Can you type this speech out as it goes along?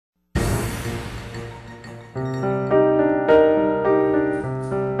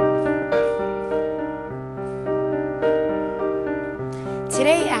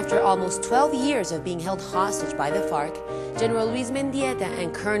almost 12 years of being held hostage by the FARC, General Luis Mendieta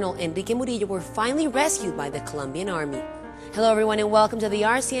and Colonel Enrique Murillo were finally rescued by the Colombian Army. Hello everyone and welcome to the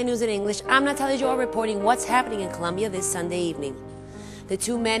RCN News in English. I'm Natalia reporting what's happening in Colombia this Sunday evening. The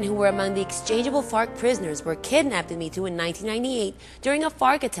two men who were among the exchangeable FARC prisoners were kidnapped in Mitu in 1998 during a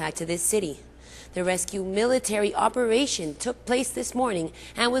FARC attack to this city. The rescue military operation took place this morning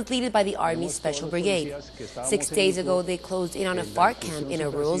and was led by the Army's Special Brigade. 6 days ago, they closed in on a FARC camp in a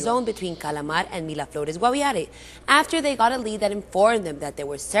rural zone between Calamar and Miraflores, Guaviare, after they got a lead that informed them that there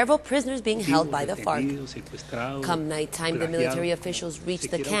were several prisoners being held by the FARC. Come nighttime, the military officials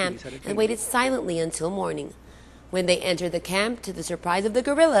reached the camp and waited silently until morning. When they entered the camp, to the surprise of the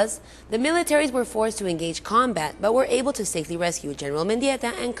guerrillas, the militaries were forced to engage combat, but were able to safely rescue General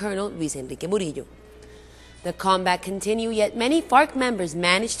Mendieta and Colonel Luis Enrique Murillo. The combat continued, yet many FARC members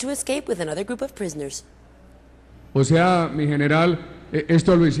managed to escape with another group of prisoners. O sea, mi general,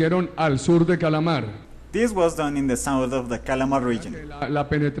 esto lo hicieron al sur de Calamar. This was done in the south of the Calamar region. La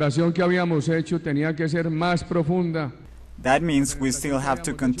penetración que habíamos hecho tenía que ser más profunda. That means we still have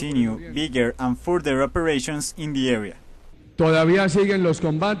to continue bigger and further operations in the area. ¿Todavía siguen los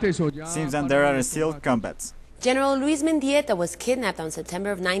combates o ya? Seems that there are still combats. General Luis Mendieta was kidnapped on September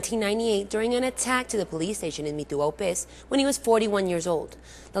of 1998 during an attack to the police station in Mitu when he was 41 years old.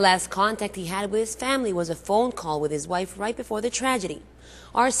 The last contact he had with his family was a phone call with his wife right before the tragedy.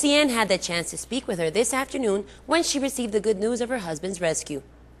 RCN had the chance to speak with her this afternoon when she received the good news of her husband's rescue.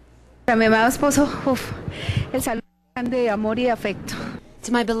 To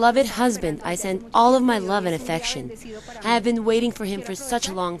my beloved husband, I send all of my love and affection. I have been waiting for him for such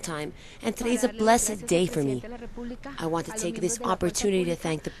a long time, and today's a blessed day for me. I want to take this opportunity to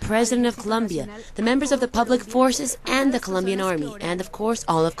thank the President of Colombia, the members of the public forces, and the Colombian Army, and of course,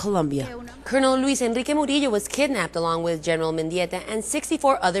 all of Colombia. Colonel Luis Enrique Murillo was kidnapped along with General Mendieta and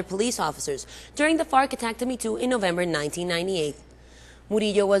 64 other police officers during the FARC attack to Mitu in November 1998.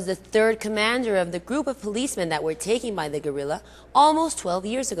 Murillo was the third commander of the group of policemen that were taken by the guerrilla almost 12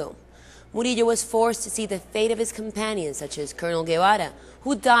 years ago. Murillo was forced to see the fate of his companions, such as Colonel Guevara,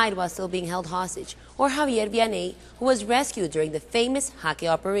 who died while still being held hostage, or Javier Vianney, who was rescued during the famous Jaque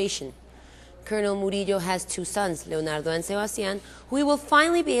operation. Colonel Murillo has two sons, Leonardo and Sebastián, who he will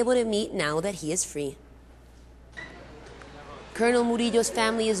finally be able to meet now that he is free. Colonel Murillo's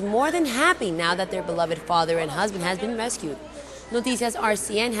family is more than happy now that their beloved father and husband has been rescued. Noticias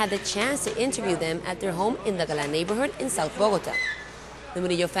RCN had the chance to interview them at their home in the Galán neighborhood in South Bogota. The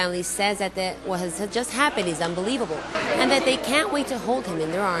Murillo family says that what has just happened is unbelievable and that they can't wait to hold him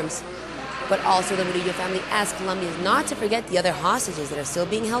in their arms. But also the Murillo family asks Colombians not to forget the other hostages that are still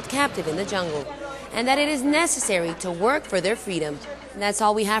being held captive in the jungle and that it is necessary to work for their freedom. And that's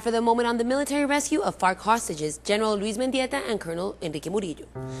all we have for the moment on the military rescue of FARC hostages, General Luis Mendieta and Colonel Enrique Murillo.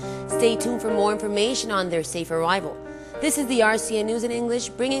 Stay tuned for more information on their safe arrival. This is the RCN News in English,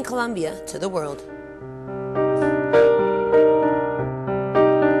 bringing Colombia to the world.